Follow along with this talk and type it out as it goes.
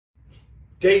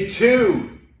Day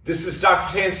 2, this is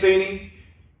Dr. Tansini.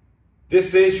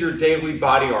 This is your daily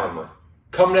body armor.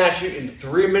 Coming at you in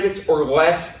 3 minutes or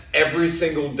less every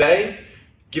single day,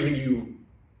 giving you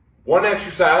one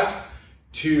exercise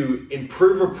to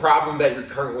improve a problem that you're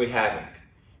currently having.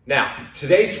 Now,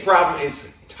 today's problem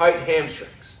is tight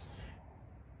hamstrings.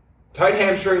 Tight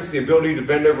hamstrings, the ability to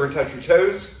bend over and touch your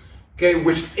toes, okay,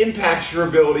 which impacts your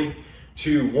ability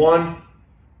to, 1,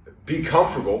 be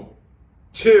comfortable,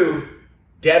 2,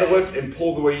 deadlift and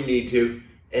pull the way you need to,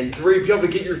 and 3, be able to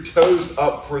get your toes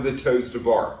up for the toes to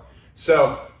bar.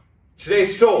 So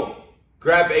today's tool,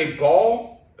 grab a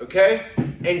ball, okay,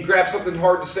 and grab something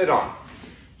hard to sit on.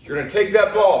 You're gonna take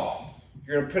that ball,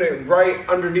 you're gonna put it right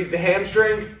underneath the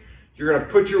hamstring, you're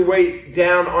gonna put your weight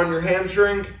down on your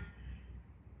hamstring,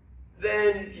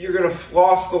 then you're gonna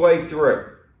floss the leg through.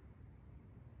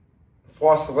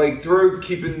 Floss the leg through,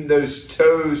 keeping those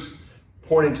toes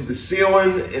pointed to the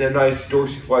ceiling in a nice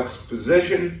dorsiflex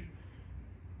position.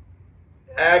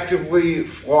 Actively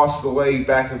floss the leg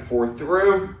back and forth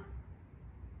through.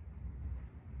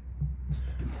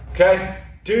 Okay,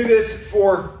 do this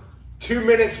for 2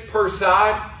 minutes per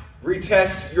side.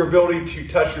 Retest your ability to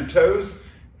touch your toes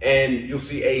and you'll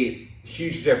see a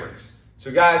huge difference. So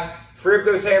guys, free up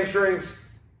those hamstrings,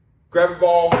 grab a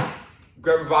ball,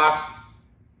 grab a box,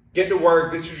 get to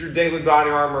work. This is your daily body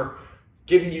armor,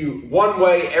 giving you one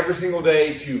way every single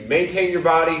day to maintain your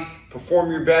body,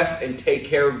 perform your best, and take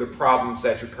care of the problems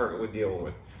that you're currently dealing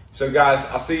with. So guys,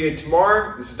 I'll see you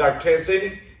tomorrow. This is Dr.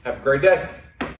 Tansini. Have a great day.